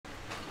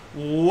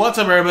What's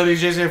up, everybody?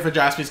 Jason here for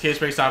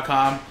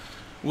JaspysCaseBreaks.com.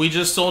 We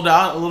just sold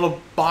out a little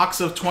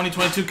box of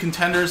 2022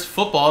 Contenders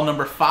football,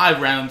 number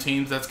 5 random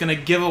teams. That's going to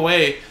give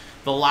away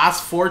the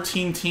last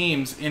 14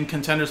 teams in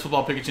Contenders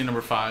football Pikachu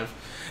number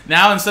 5.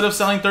 Now, instead of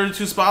selling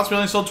 32 spots, we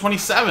only sold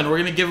 27. We're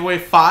going to give away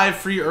 5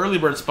 free early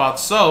bird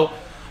spots. So,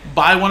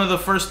 buy one of the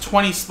first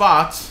 20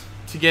 spots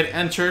to get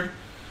entered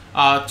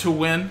to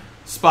win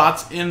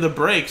spots in the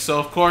break. So,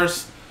 of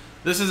course,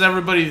 this is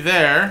everybody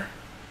there.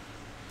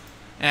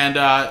 And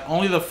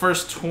only the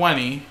first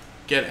 20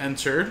 get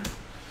entered.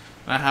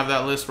 And I have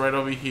that list right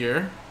over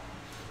here.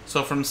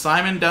 So from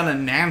Simon down to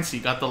Nancy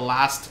got the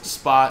last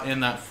spot in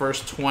that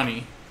first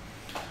 20.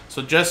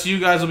 So just you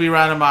guys will be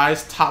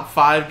randomized. Top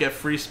 5 get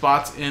free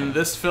spots in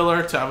this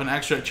filler to have an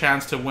extra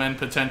chance to win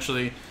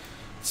potentially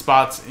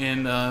spots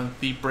in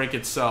the break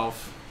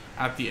itself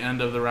at the end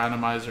of the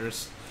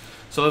randomizers.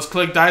 So let's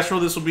click dice roll.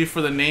 This will be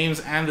for the names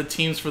and the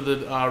teams for the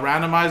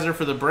randomizer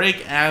for the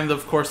break and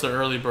of course the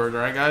early bird.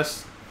 Alright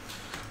guys?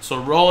 So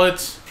roll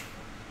it.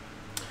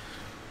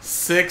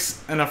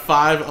 6 and a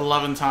 5,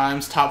 11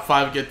 times. Top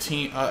 5 get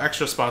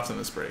extra spots in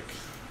this break.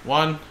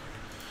 1,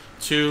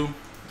 2,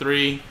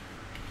 3,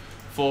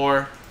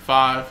 4,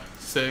 5,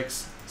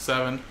 6,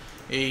 7,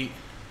 8,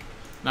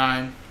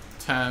 9,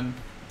 10,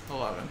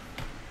 11.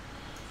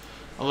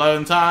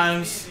 11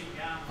 times.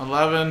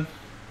 11.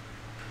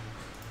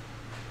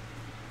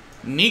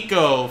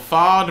 Nico,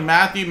 Fod,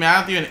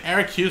 Matthew, and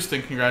Eric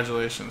Houston.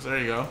 Congratulations. There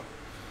you go.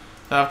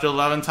 After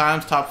 11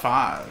 times, top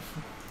 5.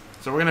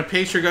 So we're going to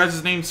paste your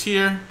guys' names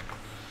here.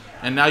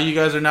 And now you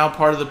guys are now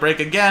part of the break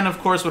again, of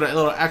course, with a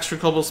little extra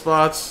couple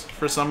spots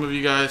for some of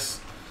you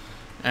guys.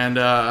 And,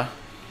 alright,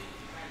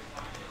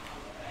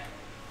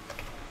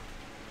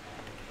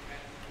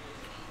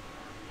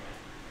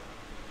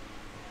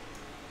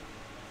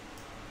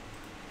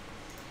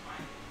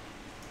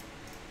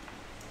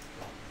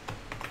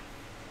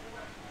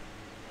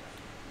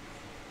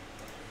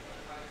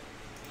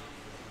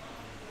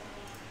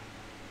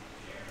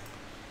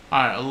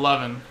 Alright,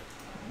 11.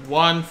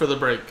 1 for the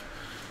break.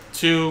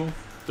 2,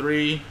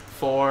 3,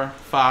 4,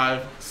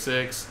 5,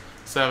 6,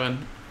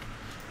 7,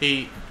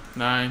 8,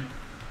 9,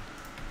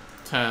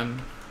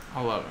 10,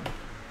 11.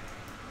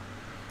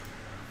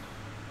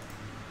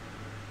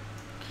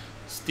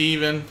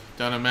 Steven,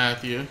 down to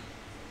Matthew.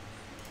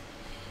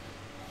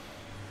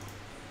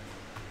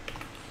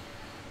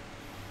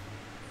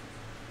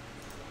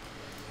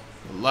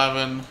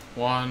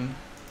 One,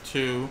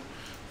 2,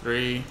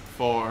 3,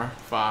 4,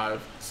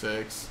 5,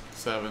 6,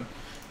 7,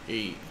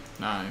 8,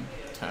 9,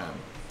 10,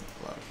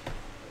 11.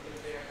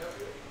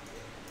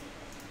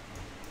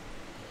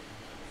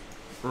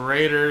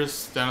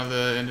 Raiders down to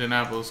the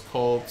Indianapolis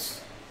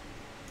Colts.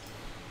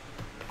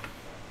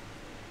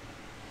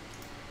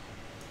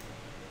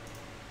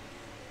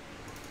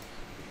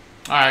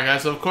 Alright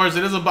guys, so of course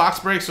it is a box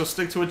break, so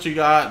stick to what you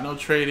got, no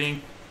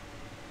trading.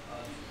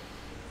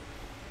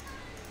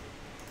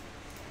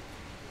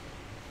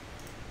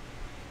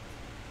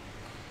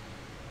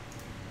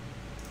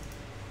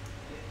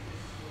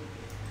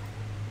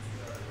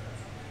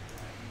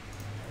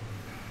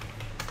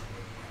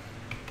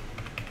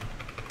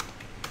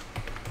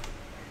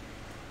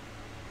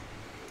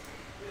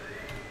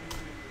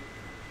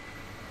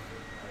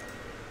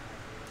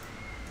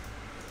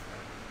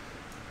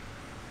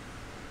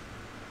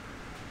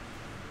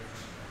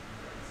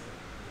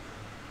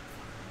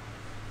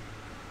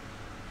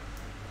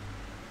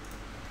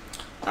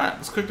 Alright,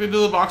 let's quickly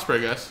do the box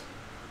break, guys.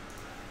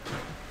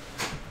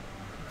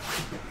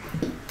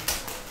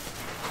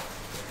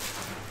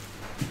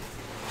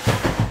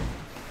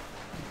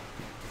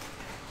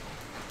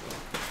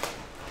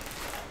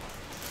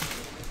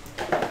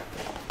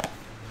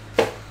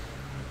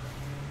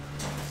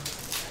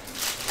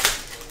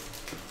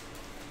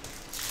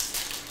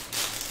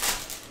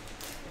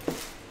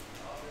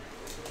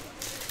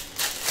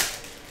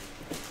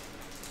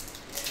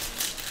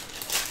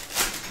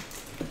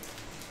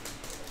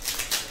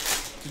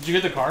 Did you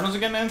get the Cardinals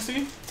again,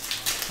 Nancy?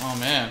 Oh,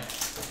 man.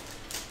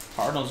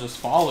 Cardinals just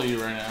follow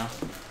you right now.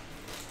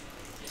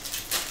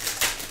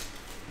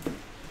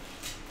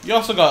 You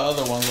also got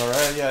other ones,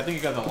 alright? Yeah, I think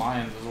you got the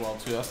Lions as well,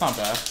 too. That's not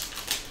bad.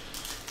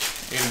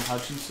 Aiden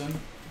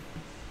Hutchinson.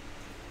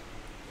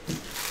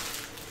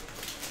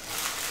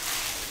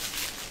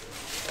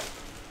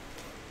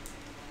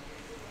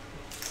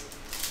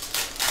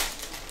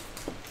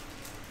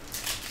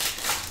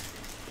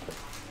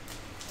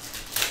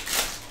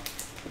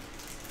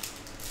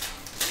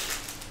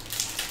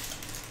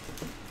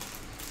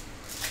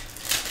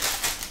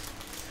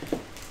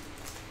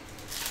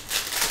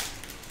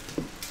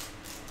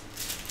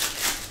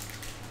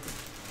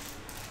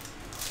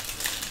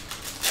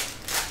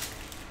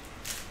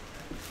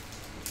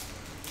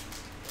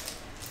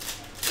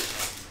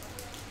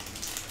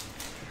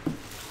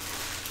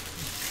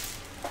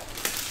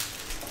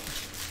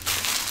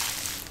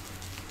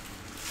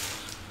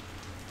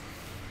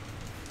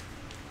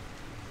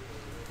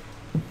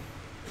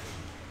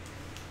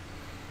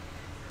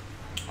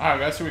 Alright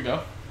guys, here we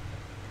go.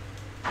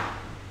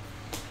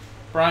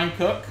 Brian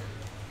Cook,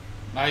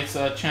 Nice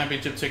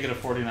championship ticket of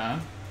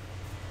 49.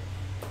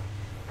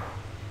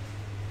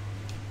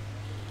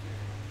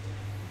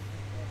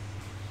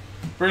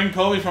 Bring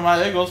Kobe for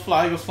my Eagles.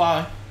 Fly, Eagles,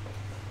 fly.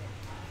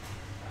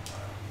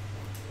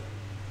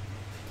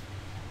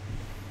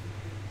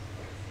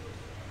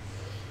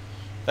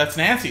 That's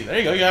Nancy. There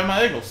you go. You have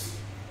my Eagles.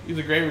 He's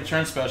a great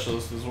return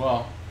specialist as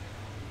well.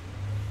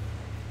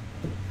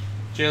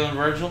 Jalen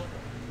Virgil.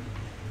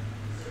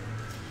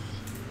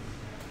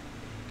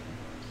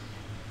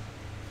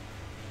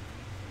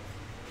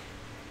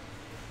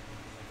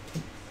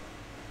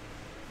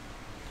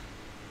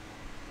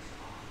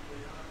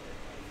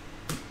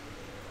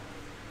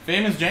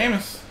 Famous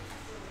Jameis.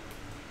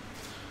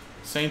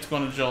 Saints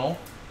going to Joel.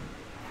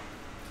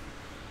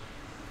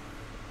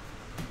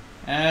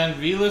 And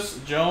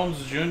Velas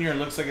Jones Jr.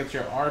 looks like it's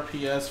your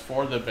RPS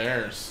for the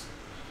Bears.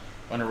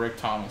 Going to Rick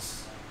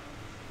Thomas.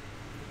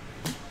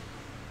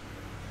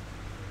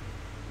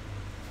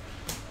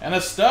 And a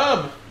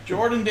stub.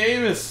 Jordan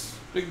Davis.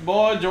 Big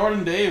boy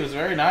Jordan Davis.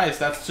 Very nice.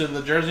 That's to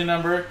the jersey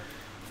number.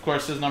 Of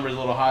course, his number is a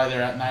little high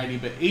there at 90,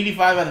 but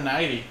 85 out of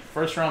 90.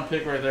 First round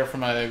pick right there for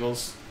my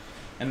Eagles.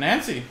 And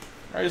Nancy,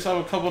 I just have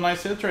a couple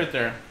nice hits right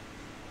there.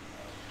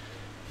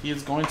 He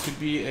is going to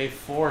be a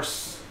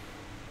force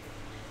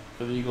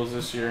for the Eagles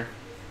this year.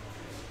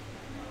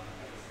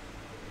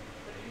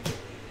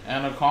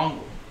 And a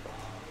Congo.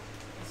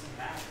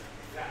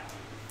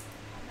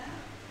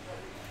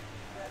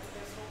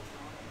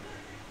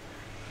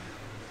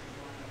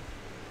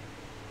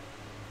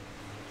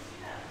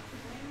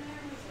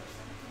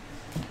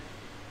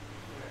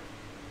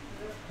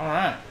 All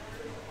right.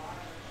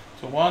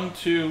 So 1,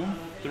 2,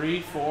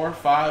 3, 4,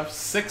 5,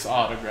 6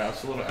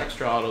 autographs. A little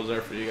extra autos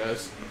there for you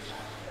guys.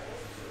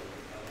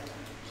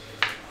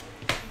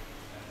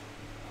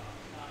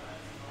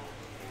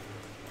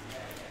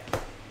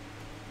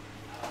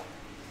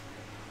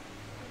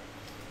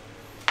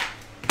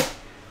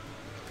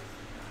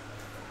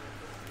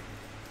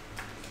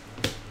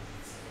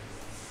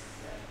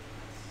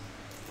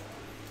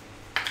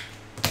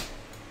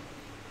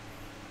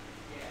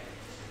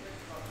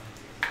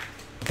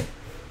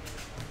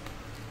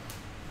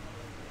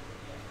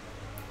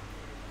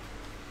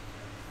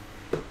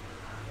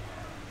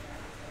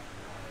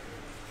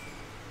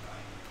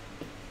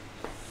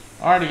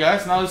 Alrighty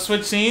guys, now let's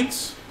switch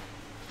scenes.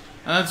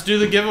 And let's do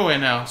the giveaway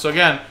now. So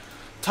again,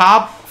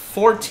 top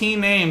 14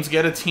 names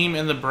get a team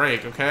in the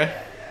break,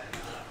 okay?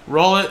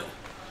 Roll it.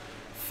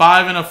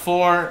 5 and a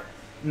 4,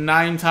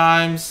 9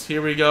 times.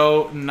 Here we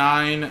go,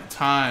 9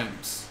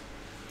 times.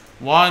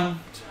 1,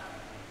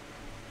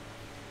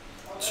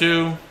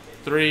 2,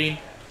 3,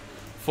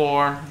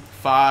 4,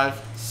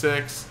 5,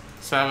 6,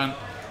 7,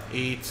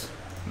 8,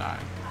 9.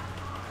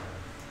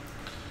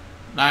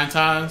 9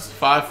 times.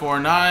 5, 4,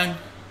 9.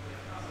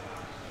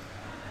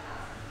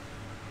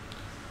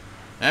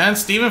 And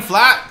Stephen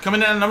Flatt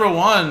coming in at number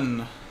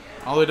 1.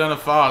 All the way down to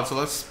 5. So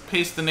let's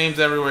paste the names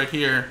everywhere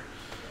here.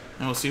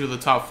 And we'll see who the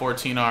top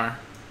 14 are.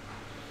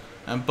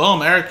 And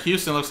boom, Eric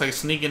Houston looks like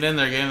sneaking in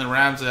there, getting the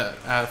Rams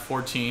at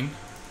 14.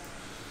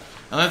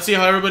 And let's see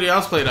how everybody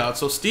else played out.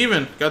 So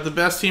Steven got the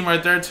best team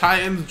right there.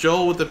 Titans,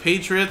 Joel with the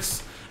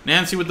Patriots,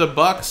 Nancy with the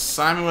Bucks,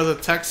 Simon with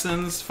the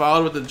Texans,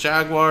 followed with the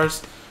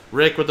Jaguars,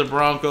 Rick with the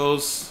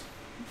Broncos,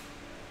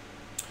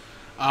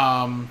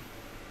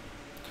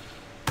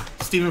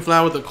 Stephen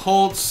Flatt with the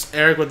Colts,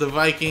 Eric with the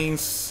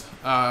Vikings,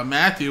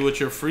 Matthew with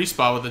your free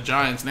spot with the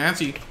Giants,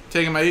 Nancy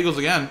taking my Eagles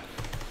again,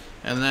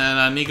 and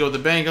then Nico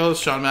with the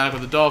Bengals, Sean Maddock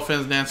with the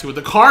Dolphins, Nancy with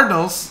the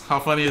Cardinals. How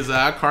funny is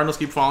that? Cardinals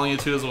keep following you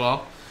too as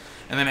well.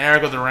 And then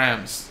Eric with the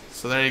Rams.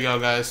 So there you go,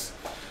 guys.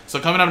 So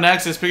coming up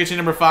next is Pikachu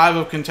number 5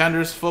 of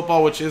Contenders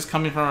Football, which is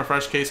coming from a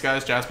fresh case,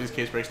 guys.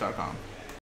 JaspysCaseBreaks.com.